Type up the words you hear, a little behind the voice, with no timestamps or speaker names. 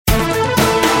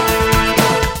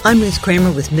I'm Ruth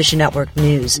Kramer with Mission Network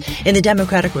News. In the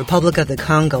Democratic Republic of the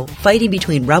Congo, fighting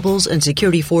between rebels and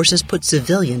security forces put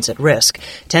civilians at risk.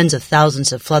 Tens of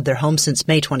thousands have fled their homes since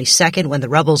May 22nd when the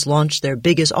rebels launched their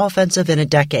biggest offensive in a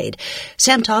decade.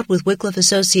 Sam Todd with Wycliffe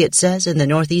Associates says in the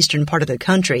northeastern part of the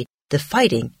country, the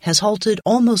fighting has halted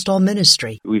almost all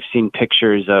ministry. We've seen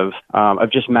pictures of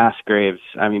just mass graves.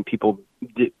 I mean,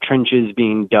 trenches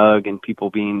being dug and people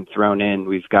being thrown in.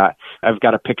 I've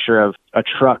got a picture of a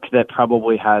truck that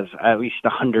probably has at least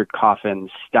 100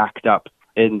 coffins stacked up.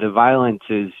 And the violence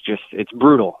is it's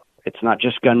brutal. It's not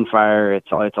just gunfire. It's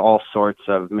all sorts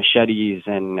of machetes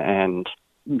and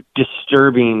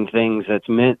disturbing things that's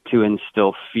meant to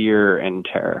instill fear and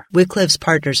terror. Wycliffe's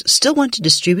partners still want to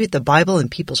distribute the Bible in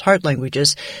people's heart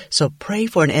languages, so pray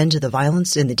for an end to the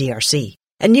violence in the DRC.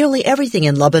 And nearly everything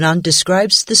in Lebanon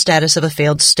describes the status of a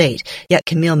failed state. Yet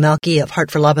Camille Melki of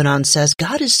Heart for Lebanon says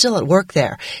God is still at work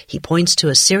there. He points to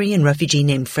a Syrian refugee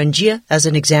named Frangia as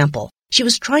an example. She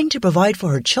was trying to provide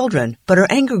for her children, but her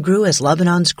anger grew as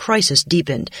Lebanon's crisis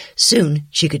deepened. Soon,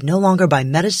 she could no longer buy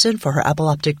medicine for her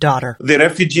epileptic daughter. The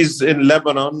refugees in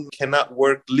Lebanon cannot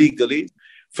work legally.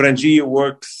 Frangia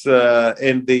works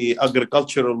in the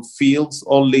agricultural fields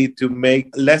only to make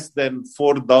less than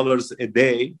 $4 a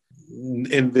day.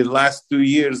 In the last 2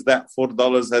 years, that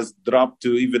 $4 has dropped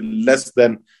to even less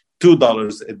than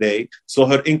 $2 a day. So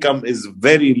her income is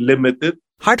very limited.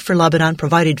 Heart for Lebanon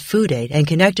provided food aid and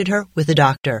connected her with a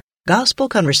doctor. Gospel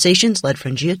Conversations led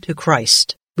Frangia to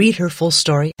Christ. Read her full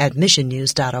story at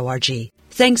missionnews.org.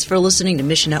 Thanks for listening to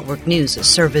Mission Network News, a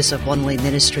service of One Way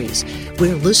Ministries.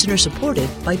 We're listener-supported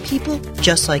by people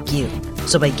just like you.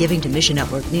 So by giving to Mission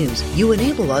Network News, you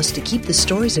enable us to keep the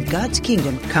stories of God's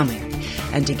kingdom coming.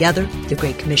 And together, the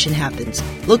Great Commission happens.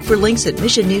 Look for links at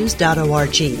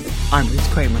missionnews.org. I'm Ruth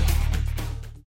Kramer.